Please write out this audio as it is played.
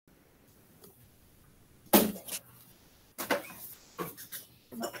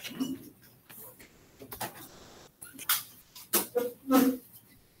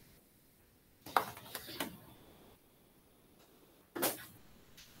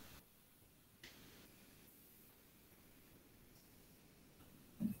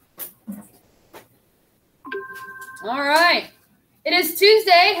All right. It is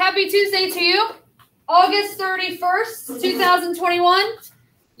Tuesday. Happy Tuesday to you. August 31st, 2021.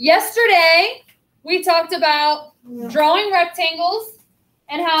 Yesterday, we talked about drawing rectangles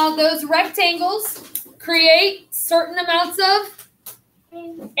and how those rectangles create certain amounts of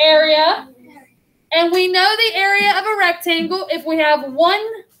area. And we know the area of a rectangle if we have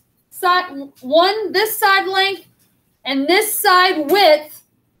this side length and this side width.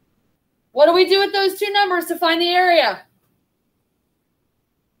 What do we do with those two numbers to find the area?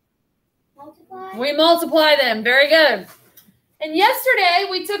 Multiply. We multiply them. Very good. And yesterday,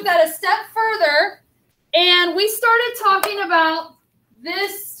 we took that a step further, and we started talking about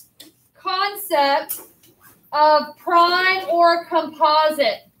this concept of prime or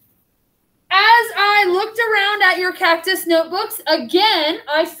composite. As I looked around at your cactus notebooks, again,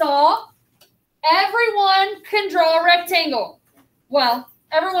 I saw everyone can draw a rectangle. Well,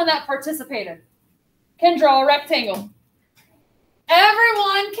 everyone that participated can draw a rectangle.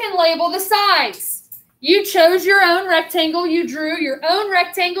 Everyone can label the sides. You chose your own rectangle. You drew your own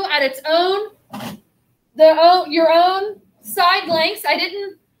rectangle at its own, your own side lengths.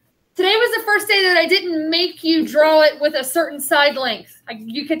 Today was the first day that I didn't make you draw it with a certain side length.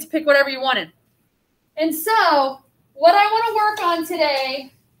 You get to pick whatever you wanted. And so what I want to work on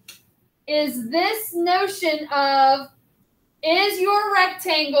today is this notion of, is your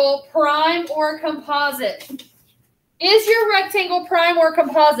rectangle prime or composite? Is your rectangle prime or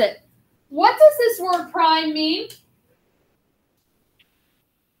composite? What does this word prime mean?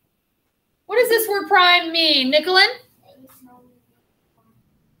 What does this word prime mean, Nicolin?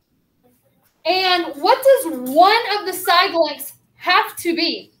 And what does one of the side lengths have to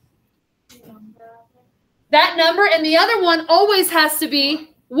be? That number, and the other one always has to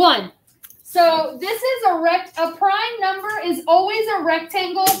be 1. So this is a prime number is always a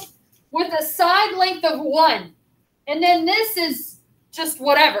rectangle with a side length of 1. And then this is just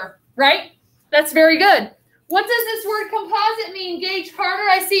whatever, right? That's very good. What does this word composite mean, Gage Carter?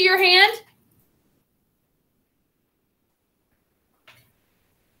 I see your hand.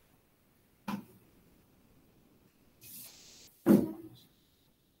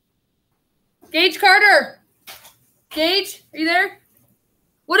 Gage Carter. Gage, are you there?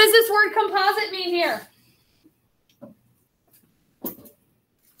 What does this word composite mean here?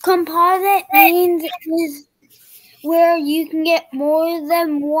 Composite means is where you can get more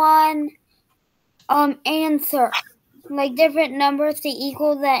than one answer, like different numbers to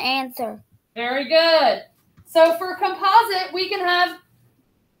equal the answer. Very good. So for composite, we can have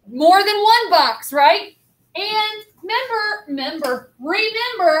more than one box, right? And remember,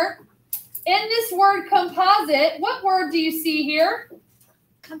 in this word composite, what word do you see here?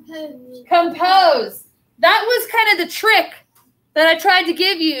 Compose. Compose. That was kind of the trick that I tried to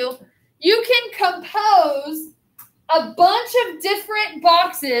give you. You can compose a bunch of different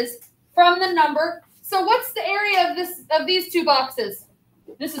boxes from the number. So what's the area of these two boxes?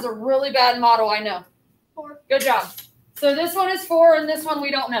 This is a really bad model, I know. 4. Good job. So this one is 4 and this one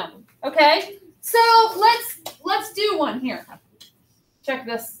we don't know. Okay? So let's do one here. Check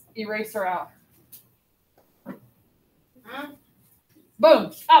this eraser out.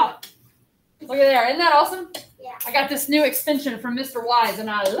 Boom. Oh. Look at there. Isn't that awesome? Yeah. I got this new extension from Mr. Wise and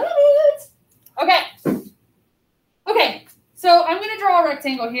I love it. Okay. Okay. So I'm going to draw a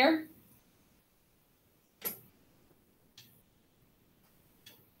rectangle here.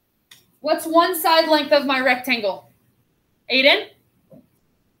 What's one side length of my rectangle? Aiden?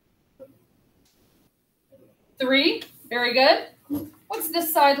 3. Very good. What's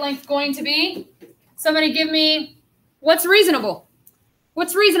this side length going to be? Somebody give me, what's reasonable?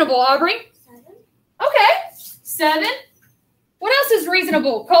 What's reasonable, Aubrey? 7. Okay. 7. What else is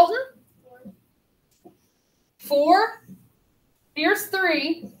reasonable, Colton? 4. Here's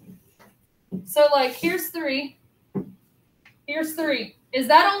 3. So like here's 3. Here's 3. Is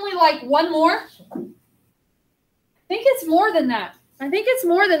that only like one more? I think it's more than that.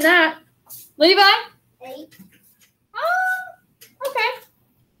 Levi? 8. Okay.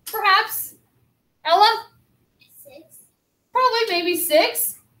 Perhaps. Ella? 6. Probably maybe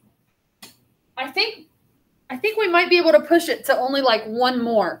 6. I think we might be able to push it to only like one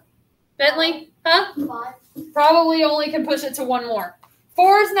more. Bentley? Huh? 5. Probably only can push it to one more.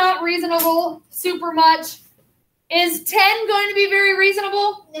 4 is not reasonable super much. Is 10 going to be very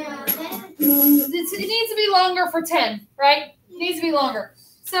reasonable? No. It needs to be longer for 10, right? It needs to be longer.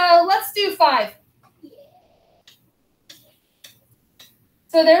 So let's do 5. Yeah.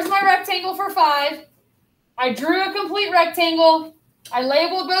 So there's my rectangle for 5. I drew a complete rectangle. I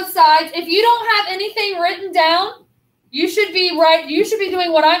labeled both sides. If you don't have anything written down, you should be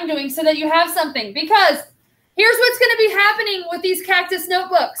doing what I'm doing so that you have something. Because Here's what's going to be happening with these cactus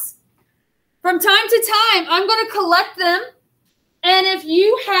notebooks. From time to time, I'm going to collect them. And if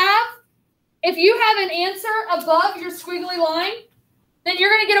you have an answer above your squiggly line, then you're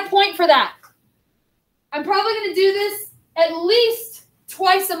going to get a point for that. I'm probably going to do this at least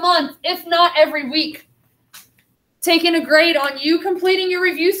twice a month, if not every week. Taking a grade on you completing your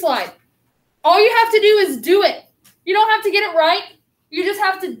review slide. All you have to do is do it. You don't have to get it right. You just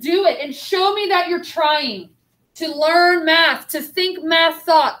have to do it and show me that you're trying to learn math, to think math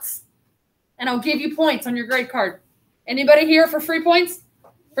thoughts. And I'll give you points on your grade card. Anybody here for free points?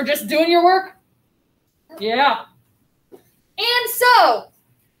 For just doing your work? Yeah. And so,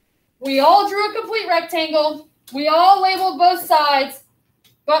 we all drew a complete rectangle. We all labeled both sides.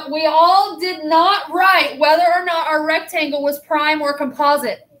 But we all did not write whether or not our rectangle was prime or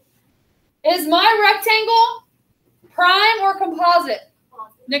composite. Is my rectangle prime or composite?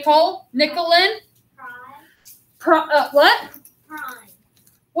 Nicole? Nicolin? Prime. What? Prime.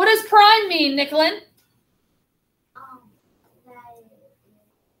 What does prime mean, Nicolin?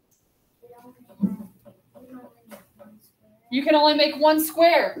 You can only make one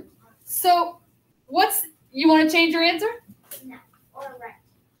square. So, you want to change your answer? No, or a rectangle.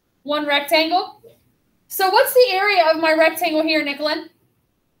 One rectangle? Yeah. So what's the area of my rectangle here, Nicolin?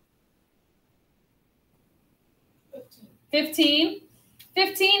 15.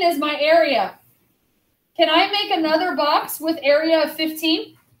 15 is my area. Can I make another box with area of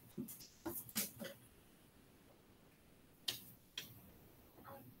 15?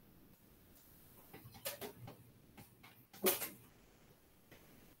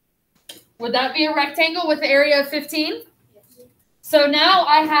 Would that be a rectangle with the area of 15? So now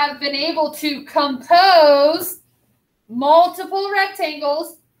I have been able to compose multiple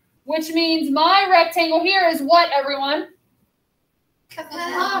rectangles, which means my rectangle here is what, everyone?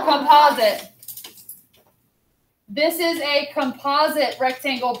 Composite. This is a composite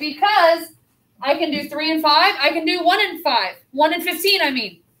rectangle because I can do 3 and 5. I can do 1 and 5. 1 and 15, I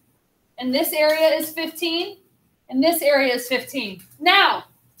mean. And this area is 15, and this area is 15. Now,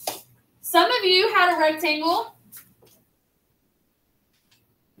 some of you had a rectangle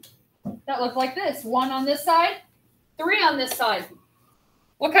that looked like this. 1 on this side, 3 on this side.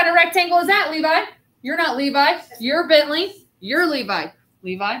 What kind of rectangle is that, Levi? You're not Levi. You're Bentley. You're Levi.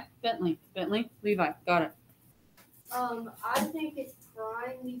 Levi, Bentley, Bentley, Levi. Got it. I think it's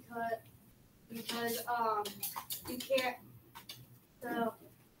prime because you can't. So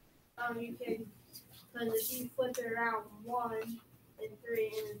you can, because if you flip it around 1 and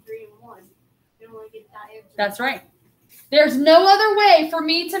 3 and then 3 and 1, you only get that answer. That's right. There's no other way for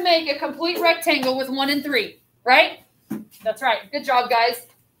me to make a complete rectangle with 1 and 3, right? That's right. Good job, guys.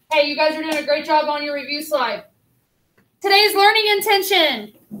 Hey, you guys are doing a great job on your review slide. Today's learning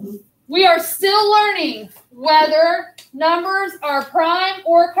intention. We are still learning whether numbers are prime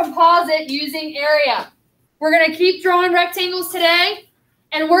or composite using area. We're going to keep drawing rectangles today,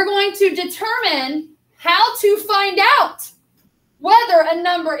 and we're going to determine how to find out whether a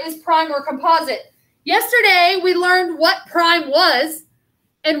number is prime or composite. Yesterday, we learned what prime was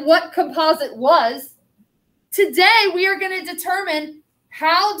and what composite was. Today, we are going to determine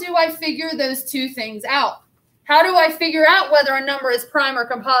how do I figure those two things out. How do I figure out whether a number is prime or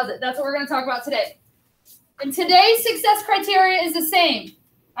composite? That's what we're going to talk about today. And today's success criteria is the same.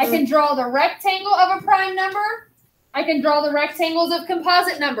 I can draw the rectangle of a prime number. I can draw the rectangles of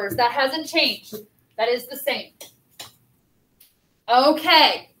composite numbers. That hasn't changed. That is the same.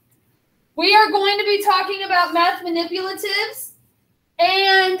 Okay. We are going to be talking about math manipulatives.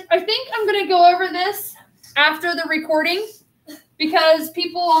 And I think I'm going to go over this after the recording because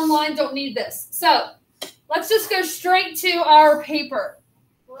people online don't need this. So let's just go straight to our paper.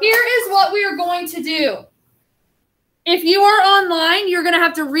 Here is what we are going to do. If you are online, you're going to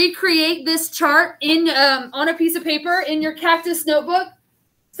have to recreate this chart in on a piece of paper in your cactus notebook.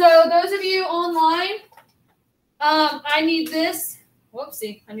 So those of you online, I need this.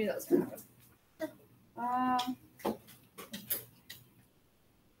 Whoopsie, I knew that was going to happen.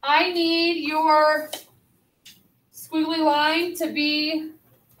 I need your squiggly line to be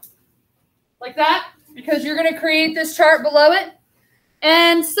like that because you're going to create this chart below it.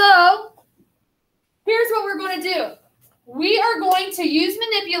 And so here's what we're going to do. We are going to use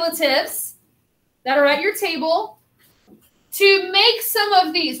manipulatives that are at your table to make some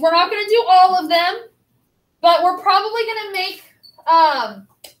of these. We're not going to do all of them, but we're probably going to make,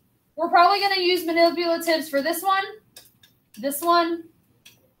 we're probably going to use manipulatives for this one, this one,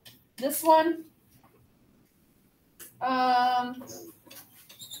 this one.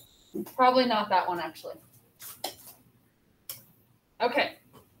 Probably not that one, actually. Okay.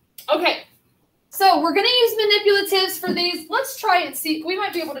 Okay. So we're going to use manipulatives for these. Let's try and see. We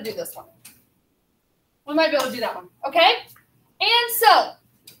might be able to do this one. We might be able to do that one. Okay? And so,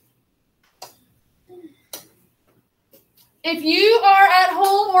 if you are at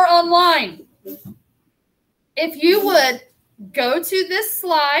home or online, if you would go to this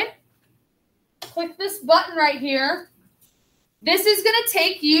slide, click this button right here. This is going to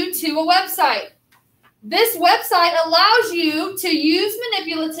take you to a website. This website allows you to use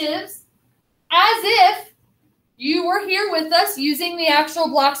manipulatives as if you were here with us using the actual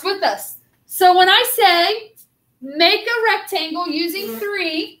blocks with us. So when I say make a rectangle using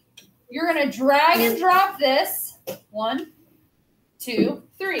 3, you're going to drag and drop this. 1, 2,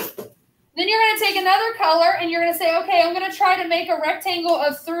 3. Then you're going to take another color and you're going to say, okay, I'm going to try to make a rectangle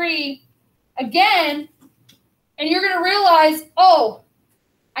of 3 again. And you're going to realize, oh,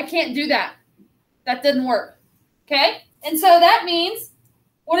 I can't do that. That didn't work. Okay? And so that means,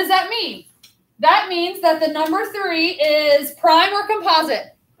 what does that mean? That means that the number 3 is prime or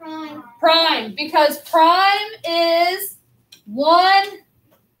composite? Prime. Prime, because prime is 1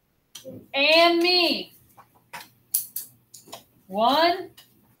 and me. 1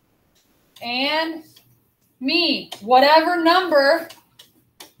 and me. Whatever number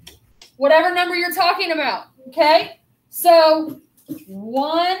you're talking about. Okay? So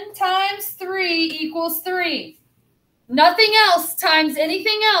 1 times 3 equals 3. Nothing else times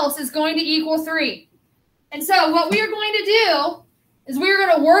anything else is going to equal 3. And so what we are going to do is we are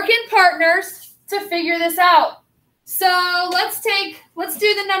going to work in partners to figure this out. So let's do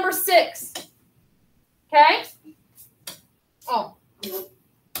the number 6. Okay? Oh.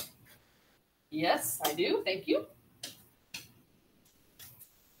 Yes, I do. Thank you.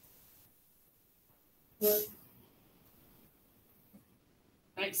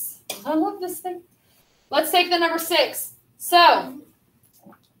 Nice. I love this thing. Let's take the number 6. So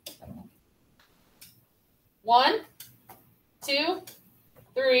 1, 2,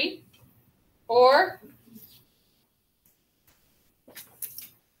 3, 4,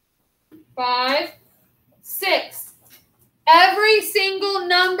 5, 6. Every single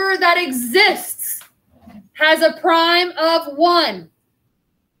number that exists has a prime of 1.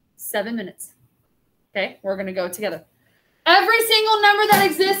 7 minutes. Okay, we're going to go together. Every single number that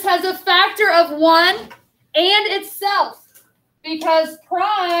exists has a factor of 1 and itself, because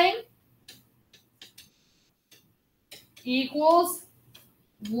prime equals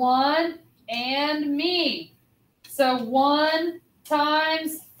 1 and me. So 1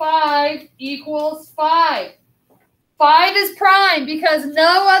 times 5 equals 5. 5 is prime because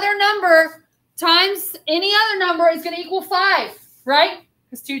no other number times any other number is going to equal 5, right?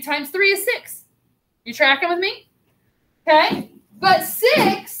 Because 2 times 3 is 6. You tracking with me? Okay? But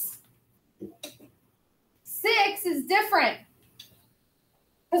 6 is different.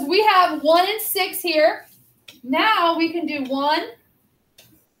 Because we have 1 and 6 here. Now we can do 1,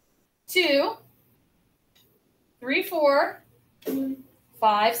 2, 3, 4,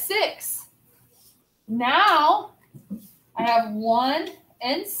 5, 6. Now I have 1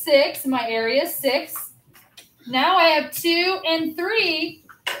 and 6. My area is 6. Now I have 2 and 3,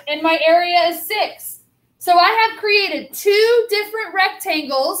 and my area is 6. So I have created 2 different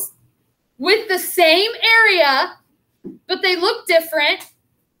rectangles with the same area, but they look different.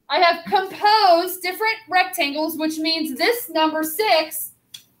 I have composed different rectangles, which means this number 6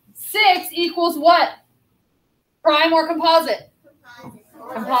 equals what? Prime or composite?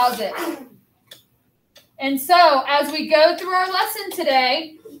 Composite. And so as we go through our lesson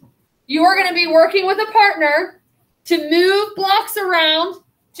today, you are going to be working with a partner to move blocks around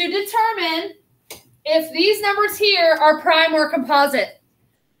to determine if these numbers here are prime or composite.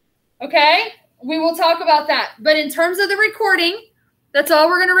 Okay? We will talk about that. But in terms of the recording, that's all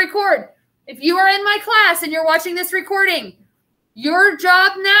we're going to record. If you are in my class and you're watching this recording, your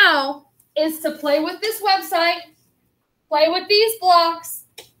job now is to play with this website, play with these blocks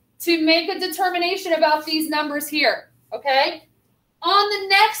to make a determination about these numbers here. Okay? On the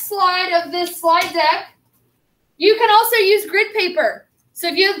next slide of this slide deck, you can also use grid paper. So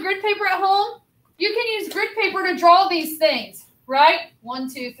if you have grid paper at home, you can use grid paper to draw these things, right? 1,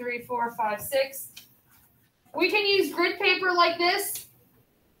 2, 3, 4, 5, 6. We can use grid paper like this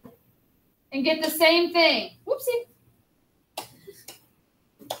and get the same thing. Whoopsie.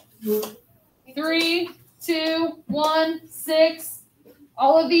 3, 2, 1, 6.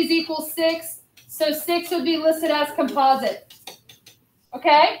 All of these equal 6. So 6 would be listed as composite.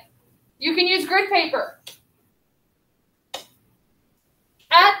 Okay? You can use grid paper.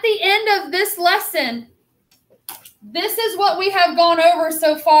 At the end of this lesson, this is what we have gone over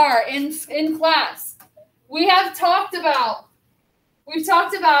so far in class. We've talked about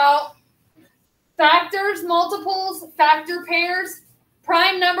Factors, multiples, factor pairs,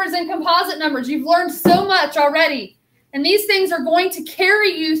 prime numbers, and composite numbers. You've learned so much already. And these things are going to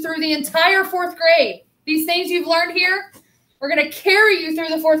carry you through the entire 4th grade. These things you've learned here are going to carry you through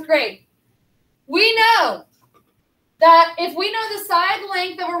the 4th grade. We know that if we know the side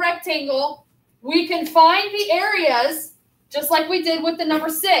length of a rectangle, we can find the areas just like we did with the number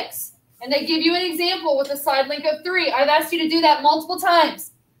 6. And they give you an example with a side length of 3. I've asked you to do that multiple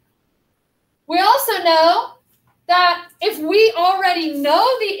times. We also know that if we already know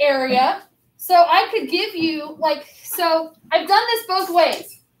the area, so I could give you, so I've done this both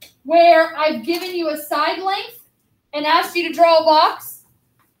ways, where I've given you a side length and asked you to draw a box.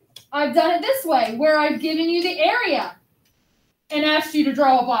 I've done it this way, where I've given you the area and asked you to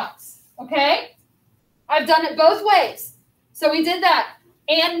draw a box, okay? I've done it both ways. So we did that.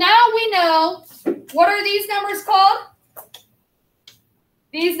 And now we know, what are these numbers called?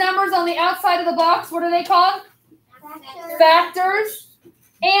 These numbers on the outside of the box, what are they called? Factors. And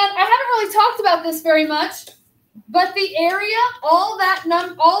I haven't really talked about this very much, but the area,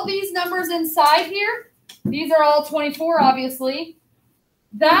 all these numbers inside here, these are all 24, obviously.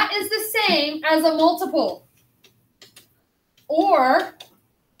 That is the same as a multiple or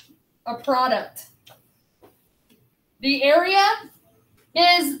a product. The area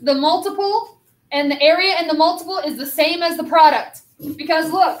is the multiple, and the area and the multiple is the same as the product.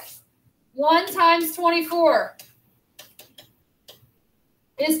 Because look, 1 times 24.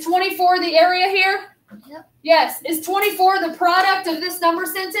 Is 24 the area here? Yep. Yes. Is 24 the product of this number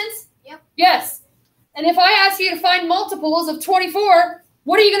sentence? Yep. Yes. And if I ask you to find multiples of 24,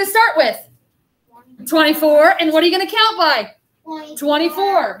 what are you going to start with? 24. And what are you going to count by?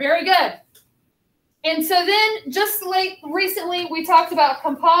 24. Very good. And so then just like recently, we talked about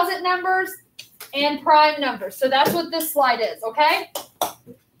composite numbers and prime numbers. So that's what this slide is, okay?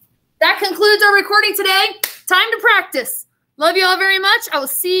 That concludes our recording today. Time to practice. Love you all very much. I will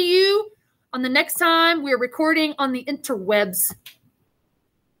see you on the next time we're recording on the interwebs.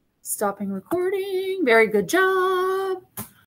 Stopping recording. Very good job.